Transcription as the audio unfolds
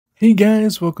Hey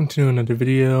guys, welcome to another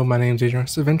video. My name is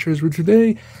Adrian's Adventures, where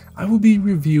today I will be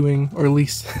reviewing, or at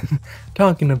least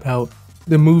talking about,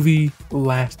 the movie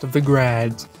Last of the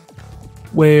Grads,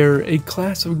 where a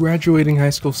class of graduating high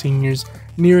school seniors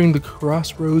nearing the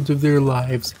crossroads of their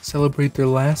lives celebrate their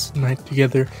last night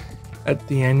together at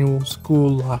the annual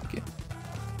school lock-in.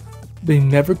 They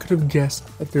never could have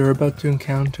guessed that they were about to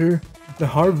encounter the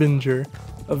harbinger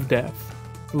of death,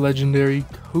 the legendary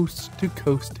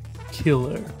coast-to-coast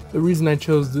killer. The reason I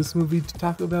chose this movie to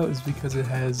talk about is because it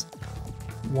has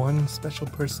one special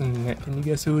person in it. Can you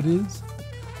guess who it is?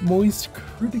 Moist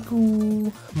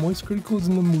Critical. Moist Critical is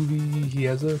in the movie. He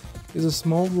has a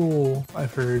small role,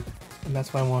 I've heard, and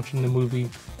that's why I'm watching the movie.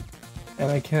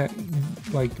 And I can't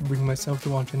bring myself to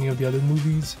watch any of the other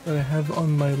movies that I have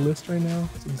on my list right now,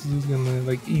 since he's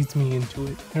gonna ease me into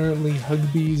it. Apparently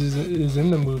Hugbees is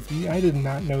in the movie. I did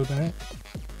not know that.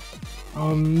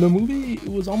 The movie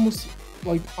was almost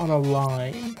on a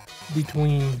line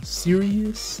between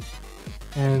serious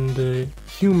and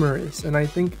humorous, and I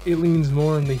think it leans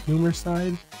more on the humor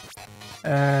side,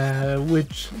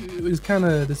 which is kind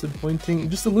of disappointing,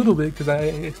 just a little bit, because I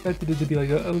expected it to be like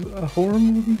a horror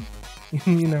movie,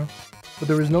 you know, but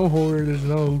there was no horror, there's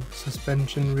no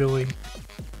suspension really,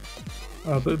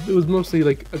 but it was mostly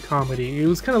like a comedy. It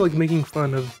was kind of like making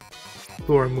fun of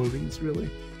horror movies, really.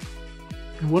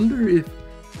 I wonder if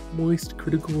Moist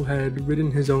Critical had written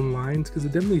his own lines, because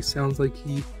it definitely sounds like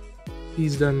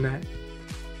he's done that.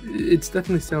 It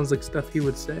definitely sounds like stuff he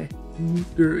would say.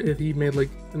 Or if he made like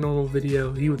a normal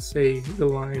video, he would say the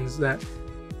lines that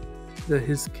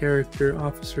his character,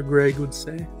 Officer Greg, would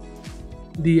say.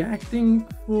 The acting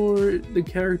for the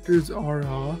characters are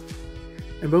off,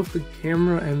 and both the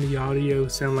camera and the audio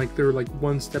sound like they're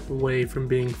one step away from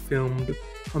being filmed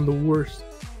on the worst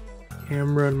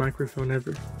camera and microphone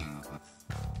ever.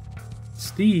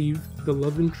 Steve, the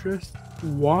love interest,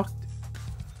 walked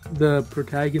the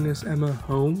protagonist Emma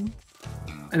home,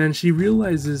 and then she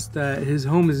realizes that his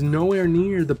home is nowhere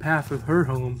near the path of her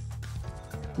home,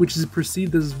 which is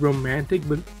perceived as romantic,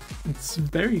 but it's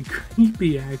very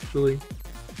creepy actually.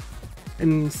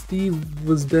 And Steve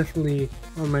was definitely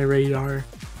on my radar,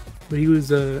 but he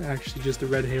was actually just a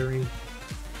red herring.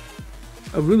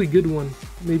 A really good one.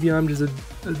 Maybe I'm just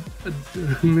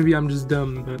maybe I'm just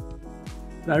dumb, but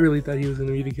I really thought he was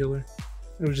gonna be the killer.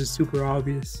 It was just super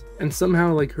obvious. And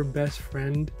somehow her best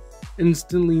friend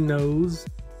instantly knows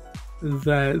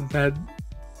that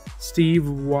Steve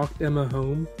walked Emma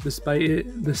home,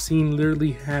 despite the scene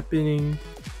literally happening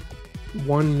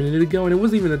 1 minute ago, and it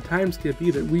wasn't even a time skip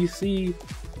either. We see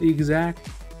the exact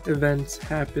events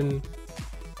happen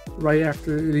right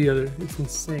after the other. It's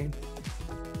insane.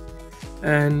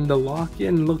 And the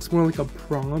lock-in looks more like a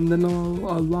prom than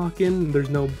a lock-in. There's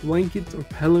no blankets or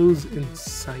pillows in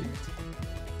sight.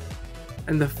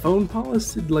 And the phone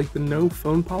policy, the no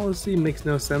phone policy, makes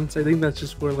no sense. I think that's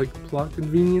just for plot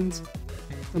convenience,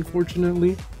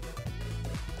 unfortunately.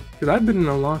 Because I've been in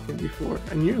a lock-in before,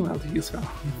 and you're allowed to use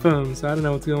phones, so I don't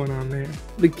know what's going on there.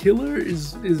 The killer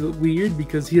is weird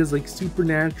because he has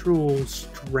supernatural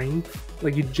strength,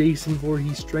 like a Jason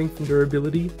Voorhees strength and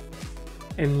durability,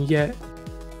 and yet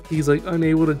he's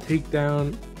unable to take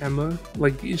down Emma.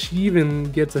 She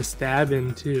even gets a stab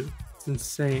in too. It's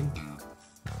insane.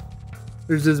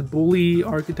 There's this bully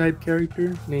archetype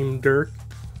character named Dirk,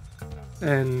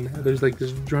 and there's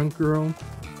this drunk girl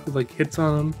who hits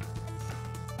on him.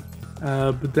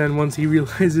 But then once he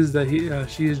realizes that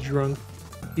she is drunk,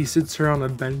 he sits her on a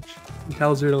bench and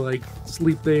tells her to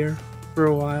sleep there for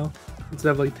a while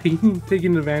instead of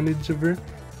taking advantage of her.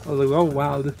 I was like, oh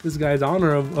wow, this guy's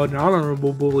an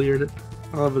honorable bully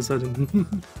all of a sudden.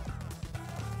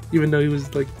 Even though he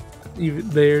was even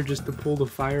there just to pull the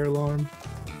fire alarm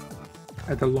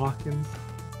at the lock-in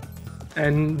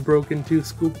and broke into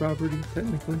school property,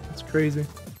 technically. It's crazy.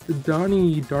 The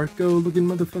Donnie Darko looking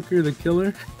motherfucker, the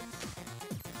killer,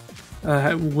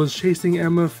 was chasing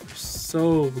Emma for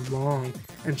so long,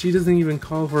 and she doesn't even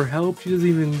call for help. She doesn't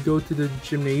even go to the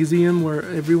gymnasium where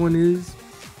everyone is.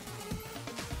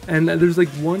 And there's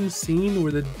one scene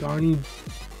where the Donnie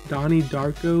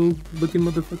Darko looking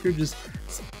motherfucker just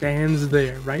stands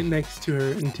there right next to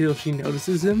her until she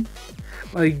notices him.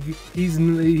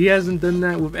 He hasn't done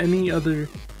that with any other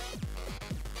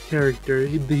character.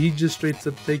 He just straight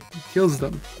up kills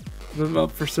them. But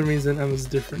for some reason Emma's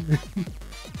different.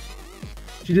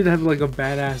 She did have a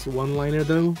badass one-liner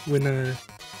though, when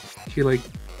she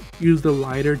used a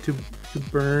lighter to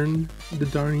burn the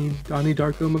Donnie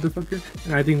Darko motherfucker,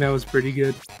 and I think that was pretty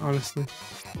good, honestly.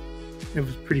 It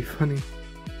was pretty funny.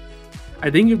 I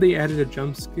think if they added a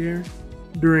jump scare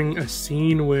during a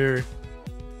scene where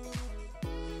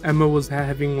Emma was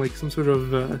having like some sort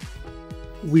of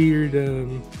weird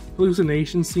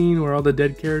hallucination scene where all the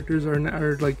dead characters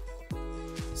are like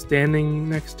standing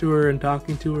next to her and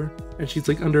talking to her, and she's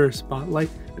like under a spotlight.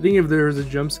 I think if there was a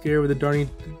jump scare with a Donnie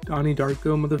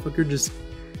Darko motherfucker just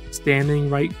standing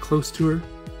right close to her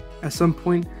at some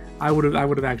point, I would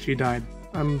have actually died.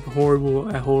 I'm horrible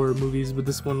at horror movies, but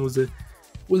this one was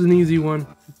an easy one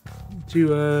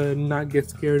to not get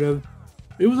scared of.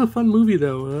 It was a fun movie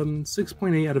though.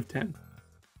 6.8 out of 10.